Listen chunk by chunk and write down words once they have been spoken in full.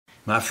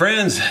My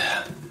friends,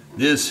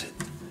 this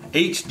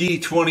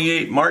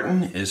HD28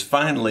 Martin is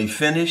finally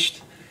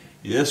finished.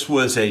 This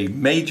was a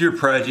major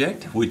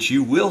project, which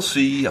you will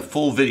see a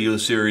full video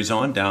series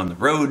on down the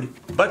road.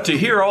 But to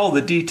hear all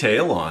the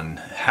detail on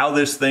how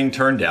this thing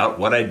turned out,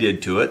 what I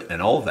did to it,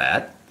 and all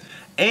that,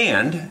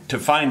 and to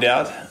find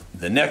out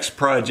the next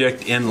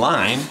project in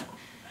line,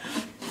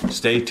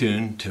 stay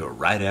tuned to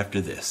right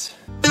after this.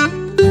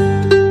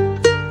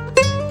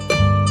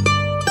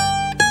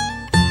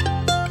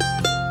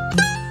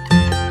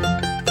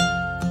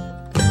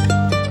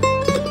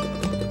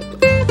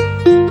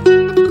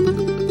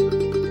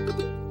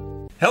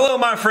 Hello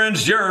my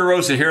friends, Jerry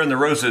Rosa here in the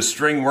Rosa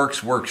String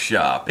Works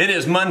Workshop. It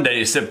is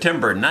Monday,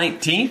 September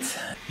 19th.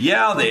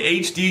 Yeah, the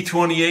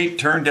HD28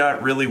 turned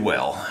out really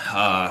well.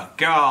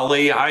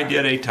 Golly, I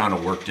did a ton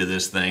of work to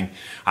this thing.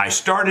 I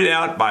started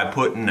out by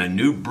putting a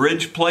new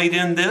bridge plate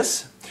in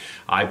this.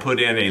 I put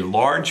in a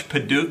large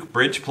Paduke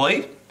bridge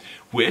plate,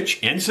 which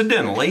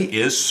incidentally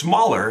is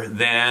smaller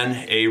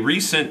than a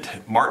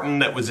recent Martin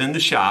that was in the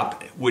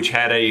shop, which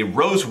had a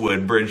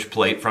rosewood bridge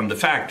plate from the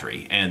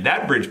factory. And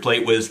that bridge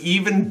plate was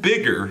even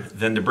bigger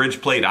than the bridge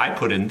plate I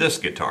put in this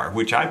guitar,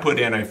 which I put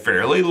in a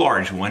fairly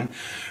large one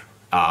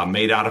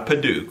made out of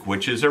Paduke,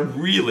 which is a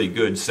really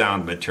good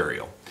sound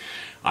material.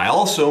 I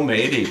also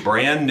made a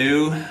brand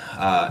new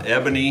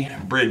ebony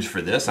bridge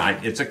for this.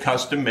 It's a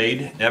custom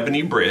made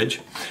ebony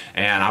bridge,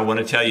 and I want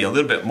to tell you a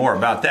little bit more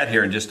about that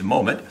here in just a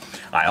moment.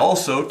 I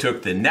also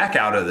took the neck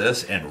out of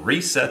this and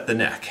reset the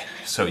neck.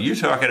 So you're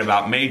talking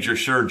about major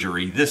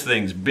surgery. This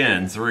thing's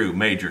been through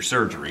major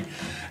surgery,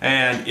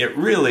 and it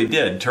really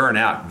did turn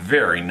out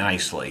very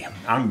nicely.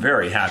 I'm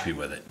very happy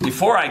with it.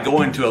 Before I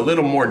go into a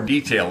little more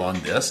detail on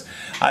this,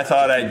 I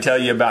thought I'd tell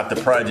you about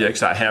the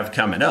projects I have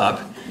coming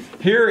up.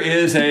 Here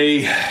is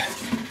a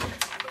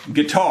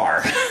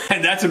guitar,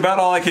 and that's about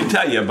all I can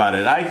tell you about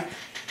it.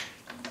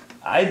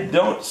 I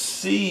don't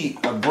see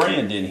a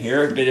brand in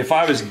here, but if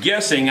I was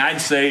guessing, I'd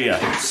say a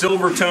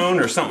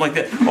Silvertone or something like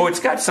that. Oh, it's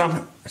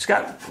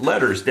got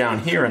letters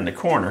down here in the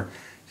corner,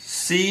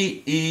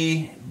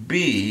 C-E-B,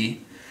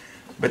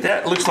 but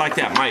that looks like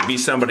that might be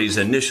somebody's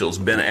initials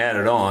been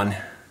added on.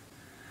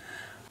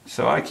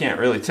 So I can't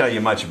really tell you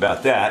much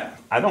about that.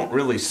 I don't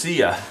really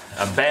see a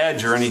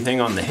badge or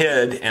anything on the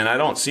head, and I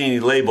don't see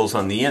any labels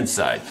on the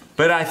inside.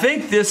 But I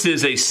think this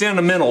is a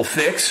sentimental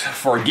fix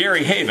for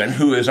Gary Haven,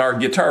 who is our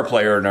guitar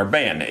player in our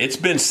band. It's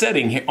been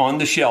sitting on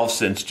the shelf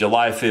since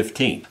July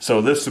 15th.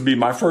 So this will be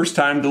my first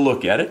time to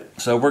look at it.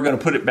 So we're going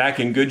to put it back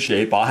in good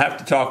shape. I'll have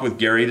to talk with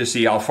Gary to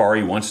see how far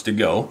he wants to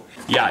go.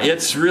 Yeah,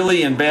 it's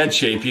really in bad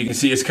shape. You can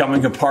see it's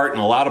coming apart in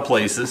a lot of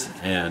places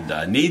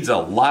and needs a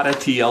lot of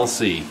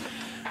TLC.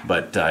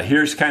 But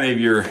here's kind of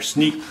your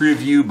sneak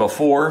preview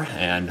before,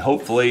 and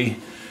hopefully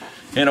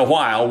in a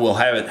while we'll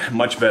have it in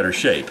much better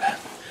shape.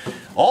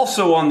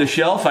 Also on the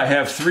shelf I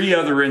have three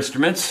other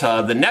instruments.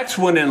 The next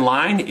one in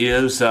line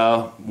is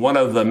one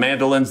of the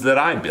mandolins that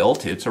I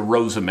built. It's a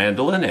Rosa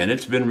mandolin, and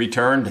it's been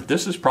returned.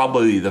 This is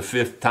probably the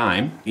fifth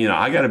time. You know,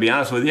 I gotta be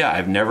honest with you,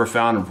 I've never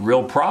found a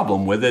real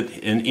problem with it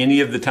in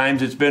any of the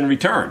times it's been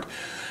returned.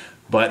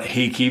 But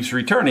he keeps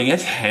returning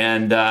it,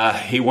 and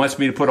he wants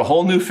me to put a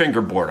whole new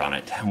fingerboard on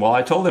it. Well,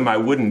 I told him I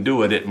wouldn't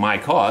do it at my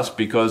cost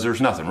because there's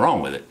nothing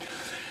wrong with it.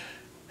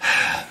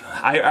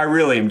 I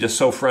really am just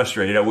so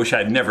frustrated. I wish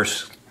I'd never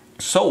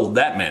sold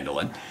that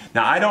mandolin.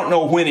 Now, I don't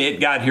know when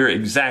it got here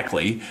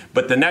exactly,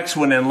 but the next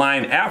one in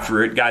line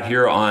after it got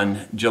here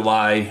on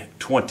July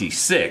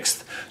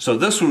 26th. So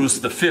this was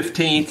the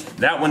 15th,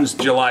 that one's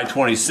July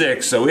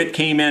 26th, so it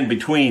came in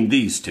between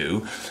these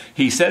two.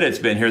 He said it's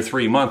been here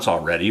 3 months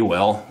already.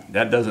 Well,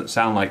 that doesn't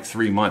sound like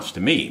 3 months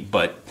to me,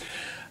 but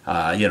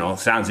you know, it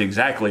sounds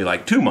exactly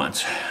like 2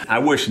 months. I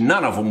wish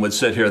none of them would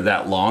sit here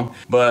that long,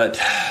 but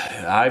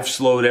I've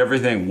slowed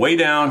everything way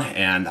down,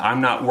 and I'm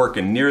not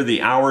working near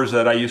the hours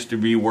that I used to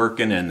be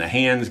working, and the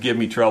hands give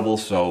me trouble,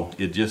 so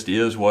it just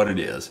is what it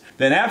is.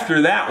 Then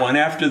after that one,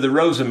 after the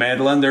Rosa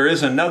mandolin, there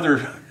is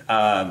another,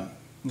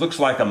 looks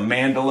like a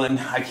mandolin.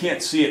 I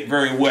can't see it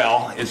very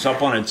well. It's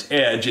up on its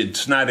edge.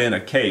 It's not in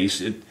a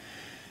case.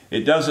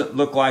 It doesn't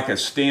look like a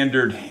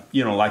standard,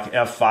 you know, like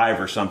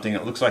F5 or something.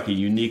 It looks like a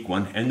unique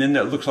one. And then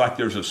it looks like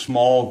there's a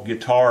small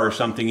guitar or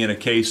something in a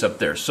case up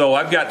there. So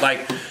I've got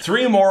like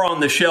three more on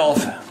the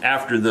shelf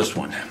after this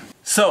one.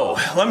 So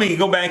let me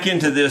go back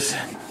into this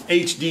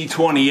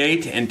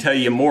HD28 and tell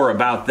you more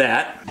about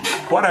that.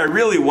 What I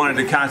really wanted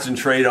to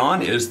concentrate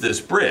on is this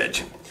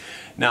bridge.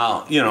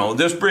 Now, you know,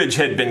 this bridge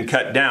had been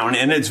cut down,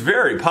 and it's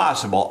very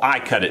possible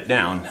I cut it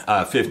down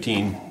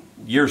 15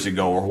 years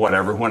ago or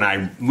whatever when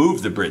I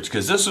moved the bridge,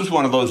 because this was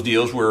one of those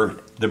deals where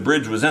the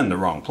bridge was in the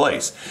wrong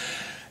place.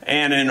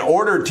 And in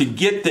order to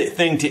get the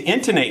thing to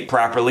intonate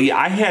properly,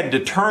 I had to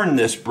turn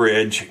this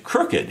bridge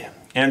crooked.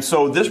 And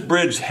so this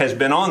bridge has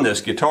been on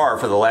this guitar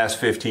for the last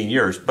 15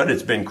 years, but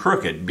it's been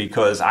crooked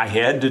because I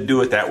had to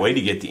do it that way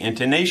to get the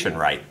intonation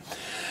right.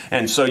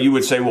 And so you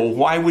would say, well,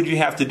 why would you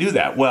have to do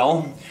that?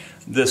 Well,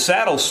 the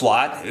saddle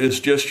slot is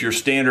just your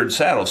standard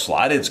saddle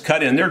slot. It's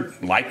cut in there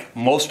like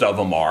most of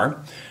them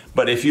are.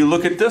 But if you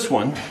look at this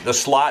one, the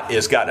slot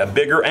has got a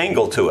bigger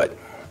angle to it.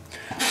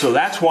 So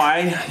that's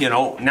why, you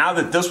know, now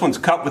that this one's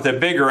cut with a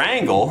bigger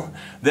angle,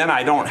 then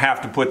I don't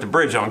have to put the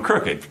bridge on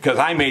crooked, because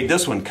I made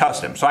this one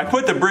custom. So I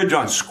put the bridge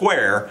on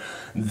square,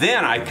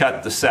 then I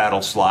cut the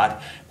saddle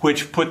slot,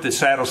 which put the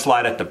saddle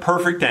slot at the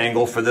perfect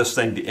angle for this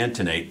thing to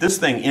intonate. This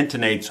thing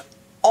intonates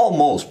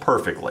almost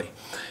perfectly.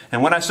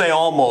 And when I say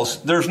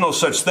almost, there's no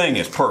such thing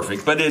as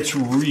perfect, but it's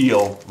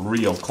real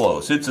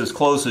close. It's as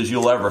close as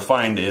you'll ever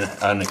find in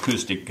an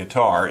acoustic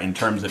guitar in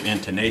terms of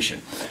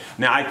intonation.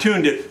 Now, I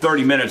tuned it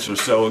 30 minutes or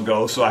so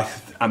ago, so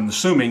I'm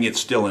assuming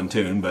it's still in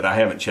tune, but I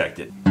haven't checked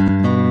it.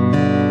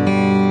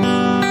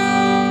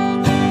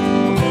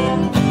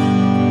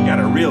 Got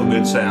a real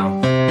good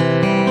sound.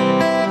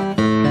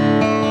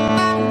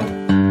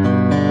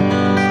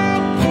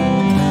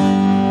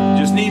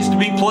 Just needs to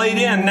be played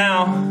in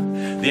now.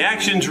 The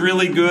action's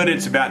really good.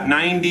 It's about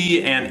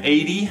 90 and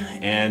 80,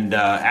 and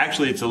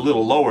actually it's a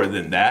little lower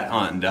than that,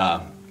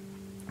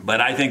 but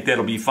I think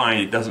that'll be fine.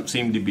 It doesn't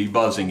seem to be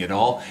buzzing at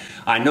all.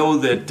 I know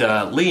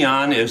that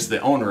Leon is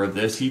the owner of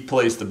this. He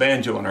plays the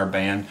banjo in our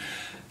band,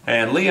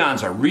 and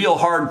Leon's a real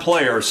hard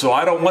player, so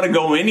I don't want to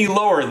go any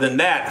lower than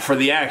that for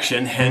the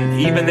action,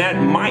 and even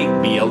that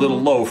might be a little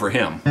low for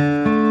him.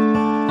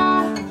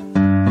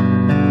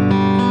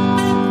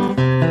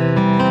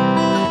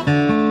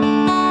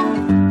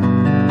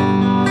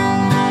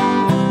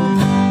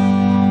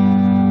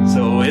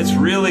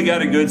 Really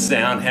got a good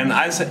sound, and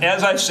as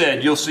I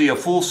said, you'll see a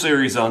full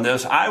series on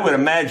this. I would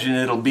imagine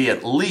it'll be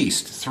at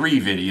least 3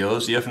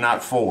 videos, if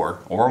not 4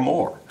 or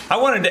more. I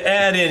wanted to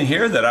add in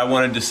here that I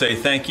wanted to say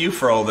thank you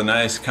for all the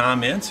nice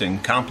comments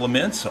and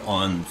compliments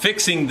on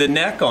fixing the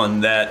neck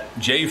on that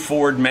J.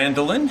 Ford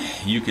mandolin.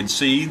 You could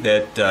see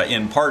that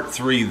in part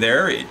 3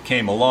 there, it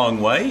came a long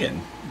way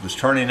and was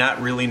turning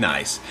out really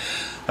nice.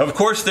 Of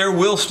course, there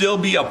will still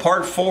be a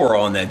part 4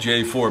 on that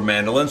J. Ford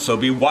mandolin, so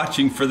be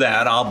watching for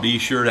that. I'll be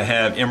sure to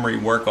have Emery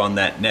work on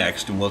that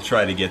next, and we'll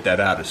try to get that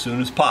out as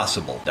soon as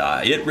possible.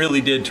 It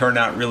really did turn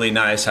out really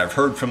nice. I've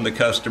heard from the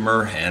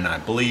customer, and I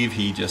believe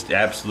he just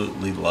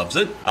absolutely loves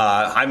it.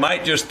 I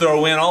might just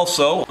throw in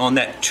also on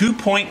that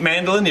 2-point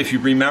mandolin, if you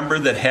remember,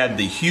 that had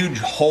the huge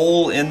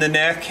hole in the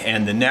neck,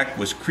 and the neck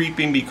was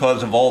creeping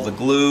because of all the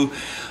glue.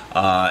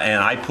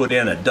 And I put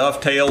in a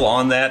dovetail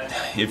on that,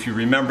 if you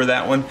remember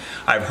that one.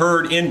 I've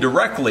heard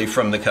indirectly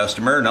from the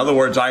customer. In other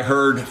words, I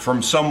heard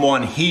from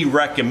someone he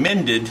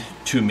recommended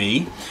to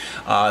me.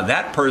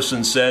 That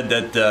person said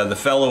that the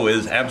fellow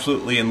is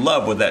absolutely in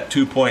love with that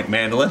 2-point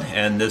mandolin,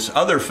 and this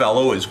other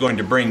fellow is going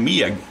to bring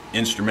me an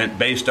instrument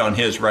based on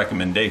his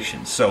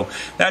recommendations. So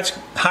that's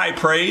high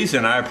praise,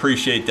 and I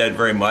appreciate that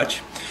very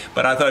much.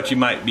 But I thought you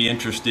might be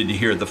interested to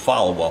hear the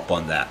follow-up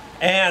on that.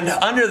 And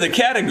under the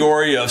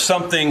category of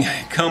something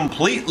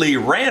completely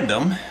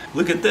random,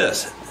 look at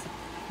this.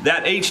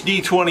 That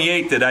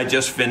HD28 that I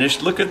just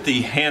finished, look at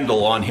the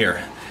handle on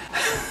here.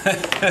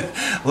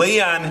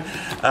 Leon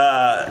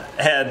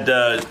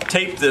had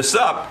taped this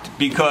up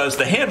because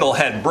the handle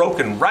had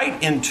broken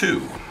right in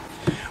 2.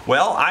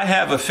 Well, I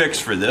have a fix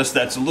for this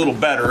that's a little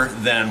better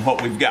than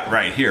what we've got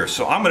right here.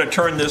 So I'm going to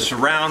turn this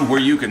around where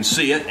you can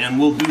see it, and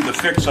we'll do the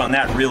fix on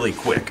that really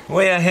quick. The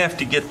way I have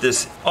to get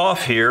this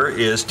off here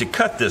is to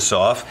cut this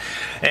off.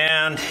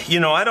 And, you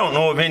know, I don't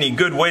know of any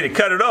good way to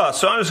cut it off,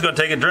 so I'm just going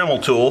to take a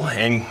Dremel tool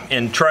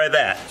and try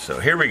that. So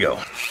here we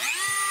go.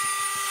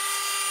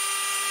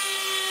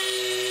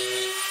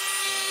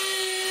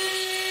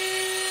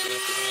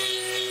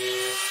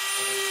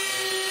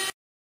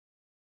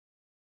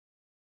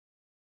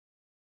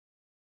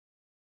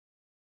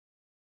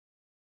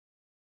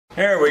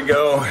 There we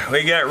go.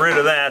 We got rid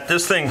of that.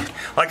 This thing,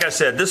 like I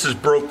said, this is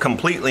broke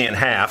completely in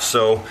half,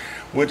 so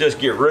we'll just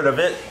get rid of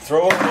it,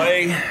 throw it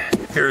away.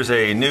 Here's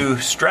a new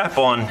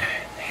strap-on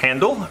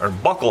handle, or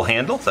buckle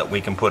handle, that we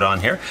can put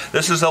on here.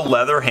 This is a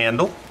leather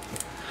handle.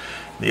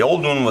 The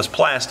old one was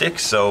plastic,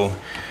 so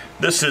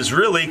this is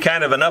really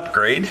kind of an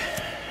upgrade,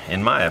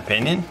 in my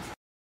opinion.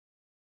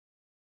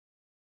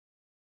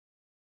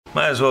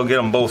 Might as well get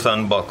them both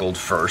unbuckled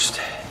first.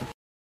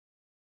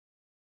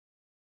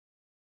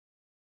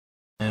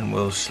 And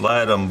we'll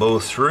slide them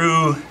both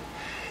through.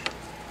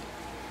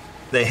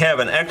 They have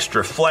an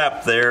extra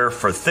flap there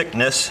for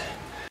thickness.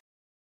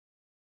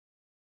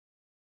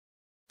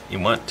 You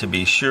want to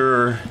be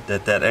sure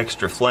that that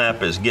extra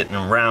flap is getting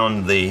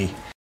around the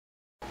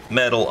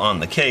metal on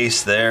the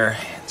case there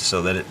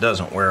so that it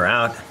doesn't wear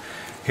out.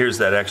 Here's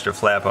that extra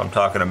flap I'm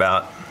talking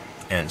about.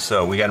 And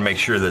so we got to make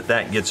sure that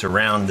that gets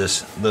around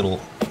this little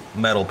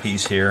metal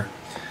piece here.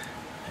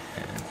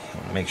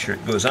 And make sure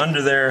it goes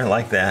under there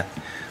like that.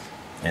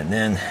 And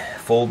then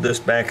fold this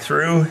back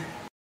through,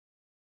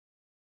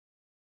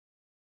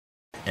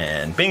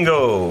 and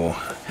bingo,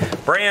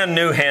 brand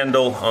new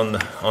handle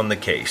on the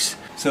case.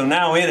 So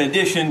now, in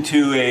addition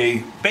to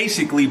a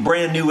basically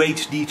brand new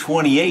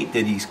HD28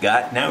 that he's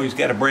got, now he's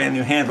got a brand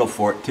new handle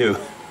for it too.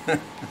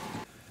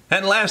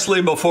 And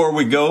lastly, before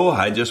we go,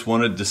 I just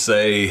wanted to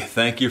say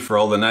thank you for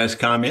all the nice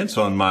comments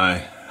on my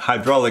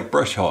hydraulic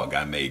brush hog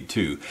I made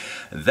too.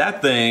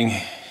 That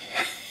thing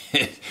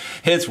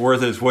It's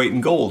worth its weight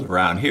in gold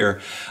around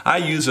here. I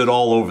use it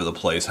all over the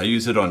place. I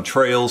use it on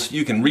trails.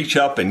 You can reach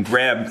up and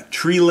grab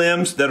tree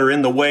limbs that are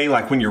in the way.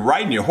 Like when you're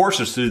riding your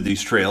horses through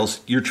these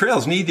trails, your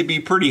trails need to be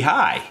pretty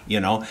high, you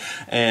know.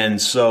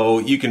 And so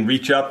you can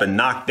reach up and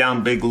knock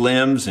down big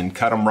limbs and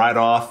cut them right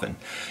off. And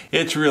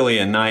it's really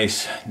a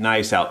nice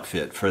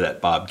outfit for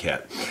that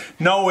Bobcat.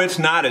 No, it's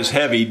not as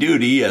heavy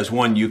duty as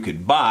one you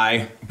could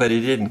buy, but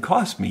it didn't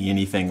cost me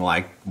anything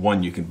like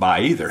one you could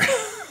buy either.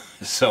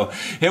 So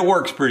it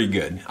works pretty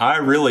good. I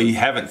really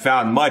haven't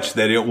found much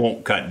that it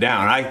won't cut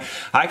down.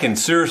 I can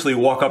seriously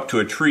walk up to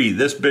a tree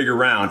this big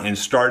around and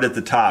start at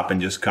the top and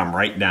just come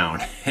right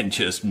down and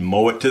just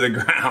mow it to the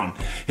ground.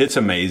 It's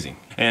amazing.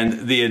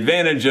 And the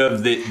advantage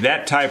of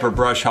that type of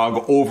brush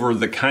hog over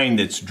the kind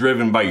that's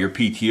driven by your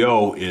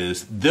PTO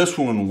is this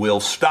one will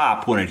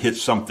stop when it hits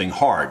something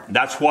hard.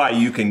 That's why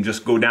you can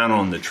just go down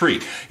on the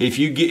tree. If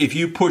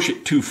you push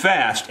it too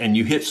fast and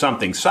you hit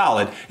something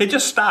solid, it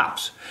just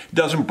stops. It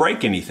doesn't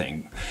break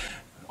anything.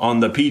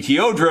 On the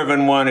PTO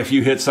driven one, if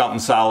you hit something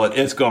solid,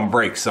 it's going to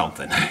break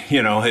something.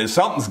 You know,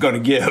 something's going to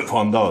give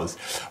on those.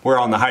 Where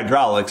on the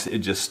hydraulics, it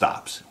just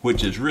stops,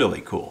 which is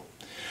really cool.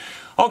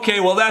 Okay,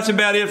 well that's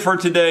about it for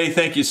today.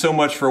 Thank you so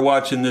much for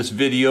watching this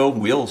video.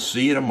 We'll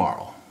see you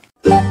tomorrow.